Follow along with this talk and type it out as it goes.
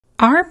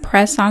Are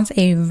press-ons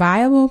a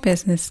viable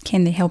business?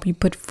 Can they help you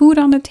put food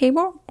on the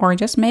table or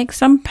just make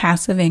some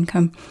passive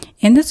income?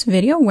 In this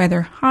video,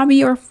 whether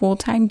hobby or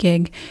full-time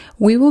gig,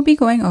 we will be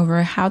going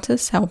over how to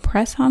sell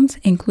press-ons,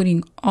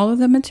 including all of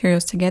the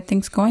materials to get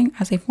things going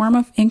as a form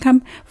of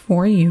income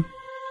for you.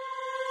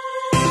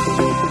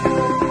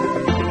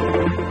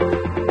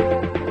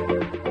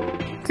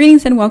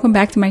 Greetings and welcome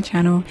back to my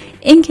channel.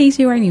 In case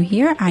you are new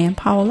here, I am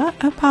Paola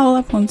of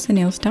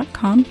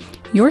paolaponcenails.com,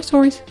 your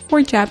source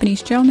for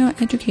Japanese gel nail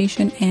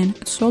education and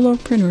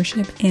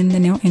solopreneurship in the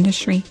nail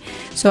industry.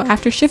 So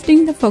after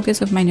shifting the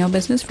focus of my nail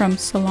business from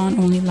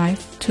salon-only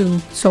life to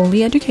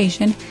solely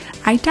education,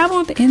 I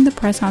dabbled in the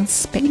press-on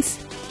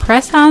space.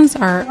 Press-ons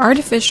are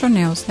artificial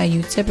nails that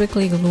you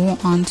typically glue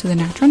onto the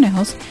natural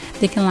nails.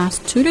 They can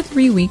last 2 to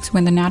 3 weeks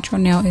when the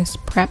natural nail is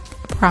prepped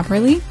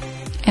properly,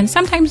 and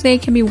sometimes they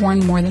can be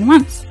worn more than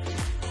once.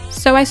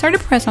 So I started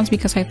press-ons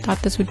because I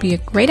thought this would be a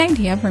great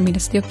idea for me to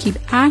still keep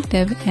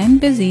active and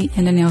busy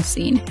in the nail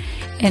scene.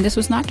 And this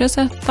was not just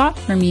a thought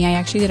for me. I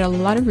actually did a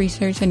lot of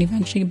research and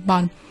eventually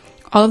bought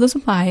all of the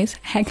supplies.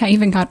 Heck, I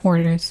even got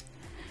orders.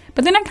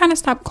 But then I kind of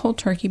stopped cold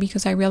turkey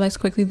because I realized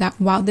quickly that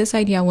while this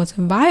idea was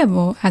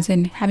viable, as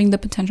in having the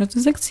potential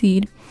to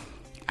succeed,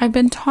 I've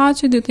been taught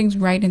to do things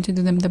right and to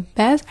do them the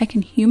best I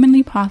can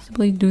humanly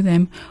possibly do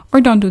them,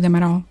 or don't do them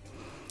at all.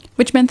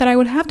 Which meant that I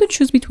would have to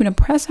choose between a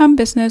press-on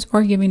business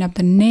or giving up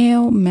the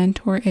nail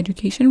mentor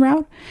education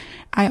route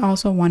I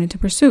also wanted to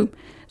pursue.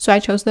 So I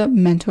chose the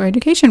mentor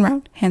education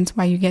route, hence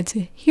why you get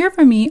to hear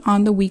from me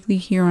on the weekly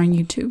here on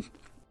YouTube.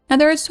 Now,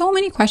 there are so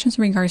many questions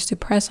in regards to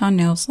press-on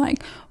nails,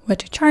 like what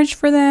to charge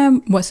for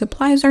them, what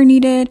supplies are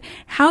needed,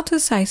 how to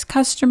size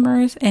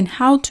customers, and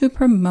how to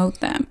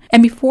promote them.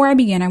 And before I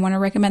begin, I want to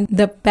recommend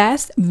the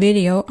best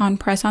video on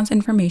press-ons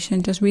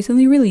information just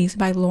recently released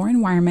by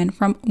Lauren Wireman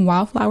from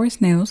Wildflowers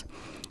Nails.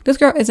 This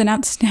girl is an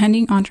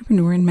outstanding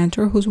entrepreneur and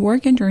mentor whose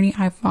work and journey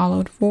I've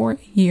followed for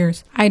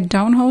years. I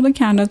don't hold a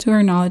candle to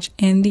her knowledge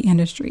in the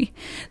industry.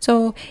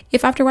 So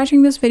if after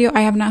watching this video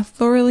I have not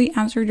thoroughly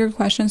answered your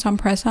questions on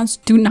press-ons,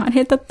 do not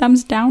hit the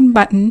thumbs down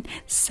button.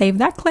 Save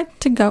that clip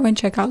to go and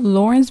check out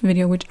Lauren's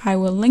video, which I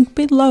will link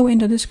below in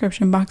the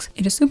description box.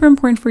 It is super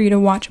important for you to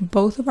watch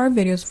both of our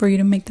videos for you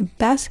to make the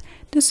best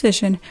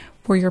decision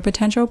for your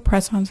potential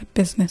press-ons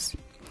business.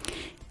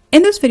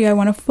 In this video, I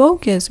want to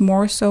focus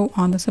more so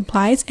on the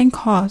supplies and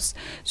costs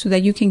so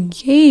that you can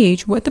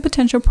gauge what the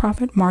potential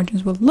profit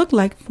margins will look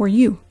like for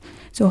you.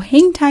 So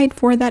hang tight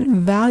for that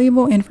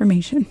valuable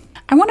information.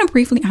 I want to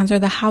briefly answer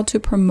the how to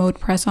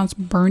promote press-ons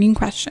burning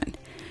question.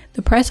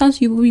 The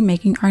press-ons you will be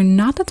making are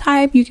not the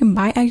type you can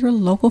buy at your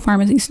local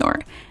pharmacy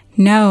store.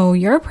 No,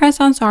 your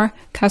press-ons are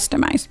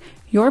customized.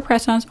 Your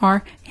press-ons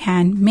are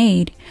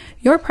handmade.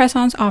 Your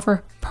press-ons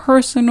offer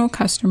personal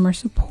customer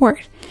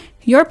support.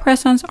 Your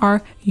press-ons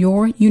are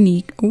your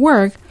unique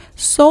work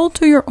sold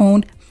to your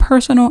own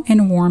personal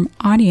and warm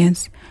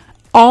audience.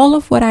 All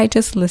of what I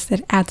just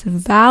listed adds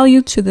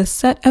value to the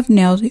set of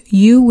nails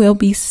you will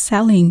be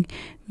selling.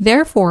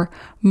 Therefore,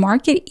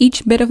 market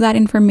each bit of that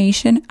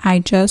information I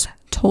just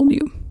told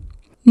you.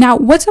 Now,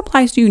 what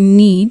supplies do you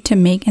need to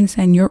make and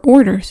send your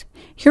orders?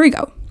 Here we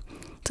go.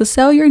 To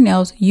sell your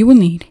nails, you will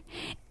need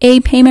a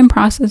payment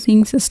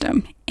processing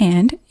system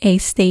and a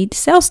state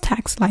sales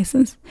tax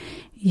license.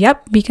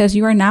 Yep, because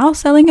you are now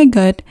selling a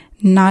good,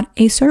 not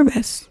a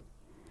service.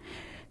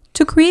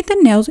 To create the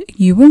nails,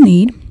 you will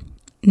need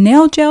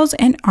nail gels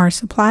and art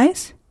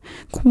supplies,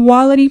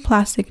 quality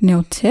plastic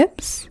nail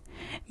tips,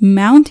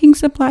 mounting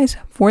supplies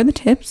for the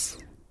tips,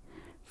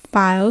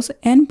 files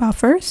and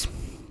buffers,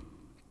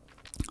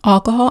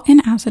 alcohol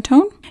and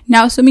acetone.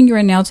 Now, assuming you're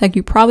a nail tech,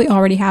 you probably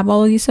already have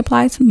all of these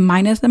supplies,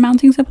 minus the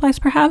mounting supplies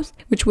perhaps,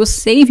 which will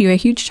save you a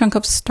huge chunk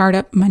of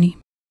startup money.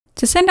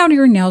 To send out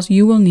your nails,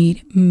 you will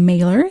need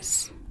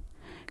mailers,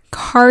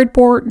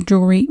 cardboard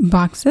jewelry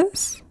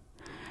boxes,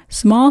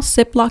 small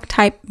Ziploc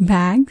type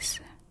bags,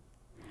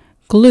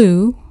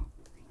 glue,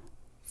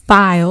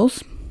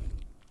 files,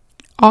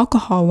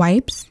 alcohol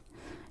wipes,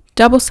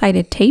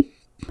 double-sided tape,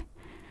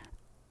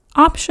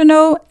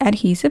 optional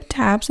adhesive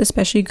tabs,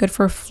 especially good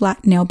for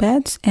flat nail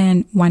beds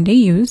and one-day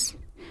use,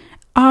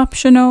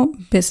 optional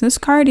business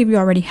card if you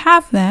already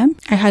have them.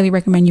 I highly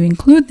recommend you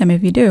include them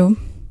if you do,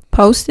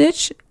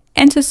 postage.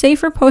 And to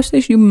save for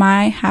postage, you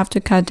might have to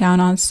cut down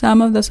on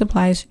some of the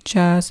supplies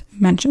just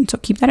mentioned. So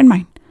keep that in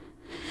mind.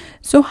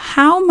 So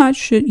how much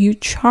should you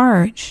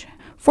charge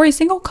for a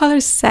single color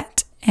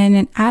set and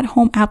an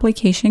at-home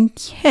application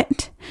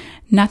kit?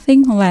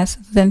 Nothing less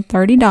than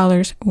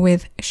 $30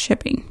 with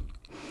shipping.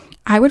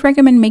 I would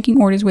recommend making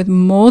orders with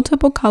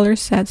multiple color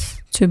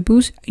sets to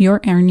boost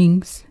your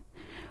earnings.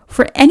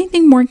 For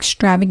anything more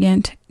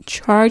extravagant,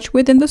 charge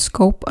within the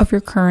scope of your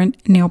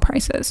current nail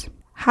prices.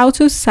 How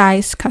to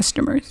size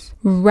customers.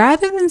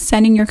 Rather than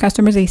sending your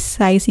customers a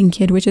sizing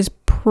kit, which is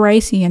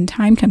pricey and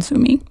time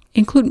consuming,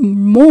 include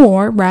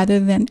more rather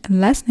than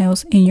less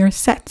nails in your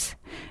sets.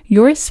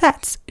 Your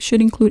sets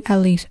should include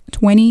at least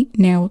 20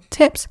 nail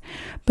tips,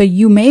 but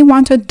you may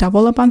want to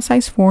double up on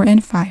size 4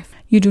 and 5.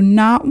 You do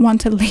not want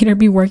to later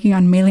be working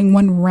on mailing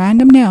one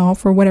random nail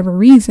for whatever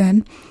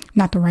reason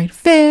not the right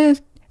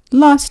fit,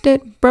 lost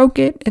it, broke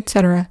it,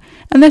 etc.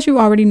 Unless you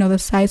already know the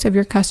size of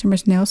your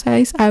customer's nail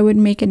size, I would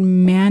make it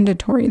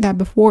mandatory that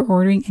before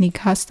ordering any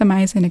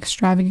customized and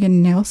extravagant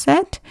nail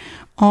set,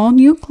 all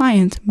new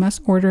clients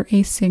must order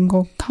a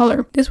single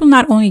color. This will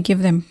not only give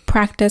them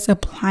practice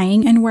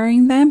applying and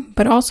wearing them,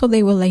 but also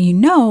they will let you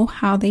know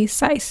how they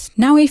size.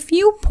 Now, a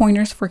few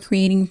pointers for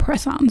creating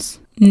press-ons.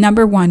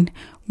 Number 1,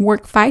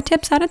 work 5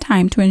 tips at a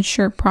time to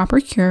ensure proper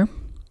cure.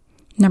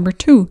 Number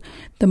 2,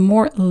 the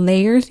more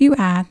layers you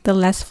add, the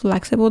less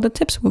flexible the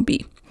tips will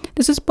be.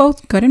 This is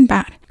both good and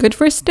bad. Good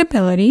for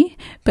stability,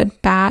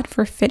 but bad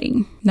for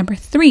fitting. Number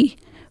 3,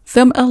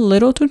 film a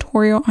little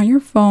tutorial on your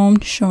phone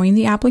showing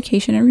the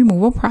application and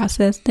removal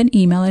process, then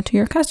email it to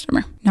your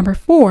customer. Number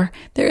 4,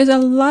 there is a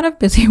lot of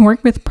busy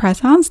work with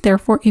press-ons.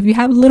 Therefore, if you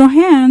have little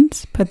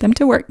hands, put them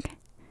to work.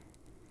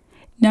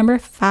 Number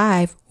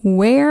 5,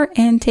 wear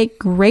and take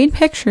great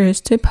pictures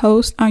to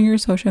post on your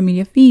social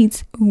media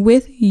feeds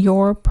with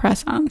your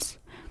press-ons.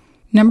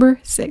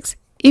 Number 6,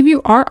 if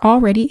you are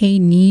already a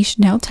niche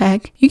nail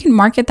tech, you can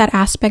market that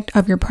aspect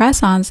of your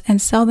press-ons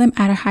and sell them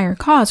at a higher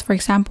cost. For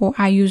example,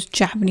 I use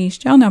Japanese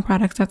gel nail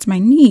products. That's my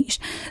niche.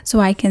 So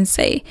I can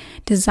say,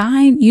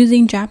 design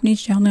using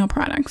Japanese gel nail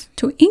products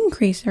to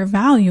increase their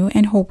value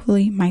and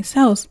hopefully my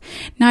sales.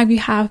 Now, if you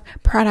have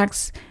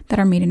products that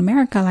are made in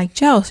America like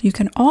gels, you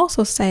can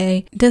also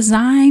say,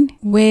 design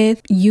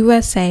with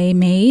USA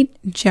made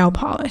gel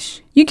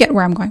polish. You get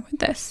where I'm going with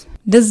this.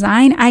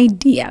 Design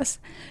ideas.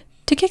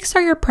 To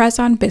kickstart your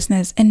press-on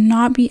business and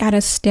not be at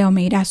a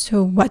stalemate as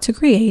to what to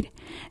create,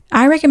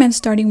 I recommend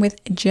starting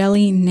with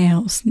jelly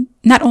nails.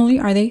 Not only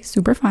are they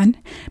super fun,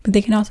 but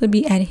they can also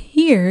be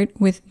adhered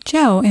with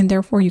gel, and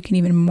therefore you can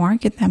even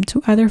market them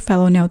to other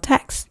fellow nail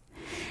techs.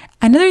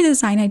 Another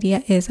design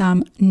idea is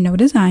no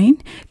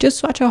design. Just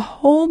swatch a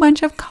whole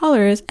bunch of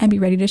colors and be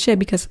ready to ship,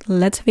 because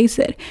let's face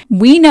it,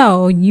 we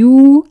know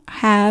you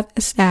have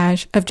a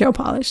stash of gel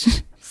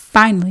polish.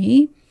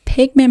 Finally,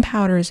 pigment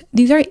powders.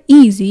 These are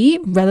easy,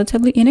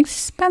 relatively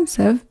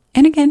inexpensive,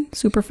 and again,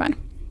 super fun.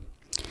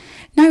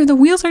 Now, if the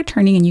wheels are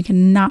turning and you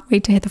cannot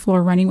wait to hit the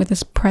floor running with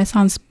this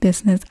press-ons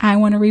business, I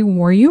want to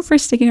reward you for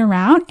sticking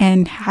around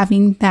and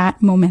having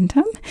that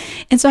momentum.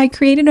 And so I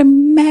created a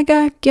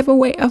mega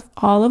giveaway of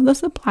all of the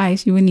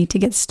supplies you would need to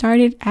get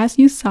started, as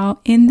you saw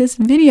in this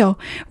video.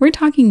 We're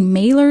talking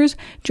mailers,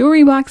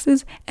 jewelry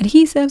boxes,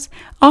 adhesives,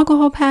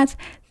 alcohol pads,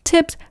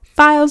 tips,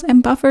 files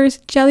and buffers,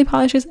 jelly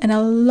polishes, and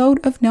a load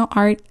of nail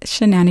art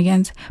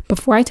shenanigans.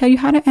 Before I tell you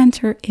how to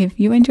enter, if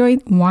you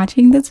enjoyed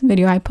watching this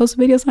video, I post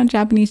videos on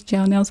Japanese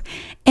gel nails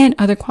and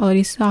other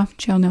quality soft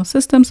gel nail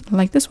systems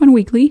like this one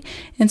weekly,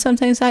 and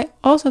sometimes I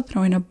also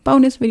throw in a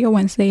bonus video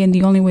Wednesday, and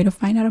the only way to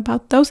find out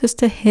about those is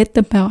to hit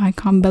the bell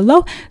icon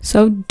below,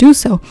 so do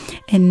so.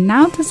 And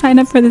now to sign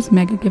up for this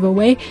mega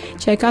giveaway,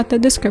 check out the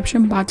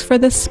description box for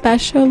the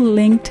special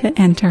link to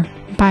enter.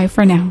 Bye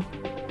for now.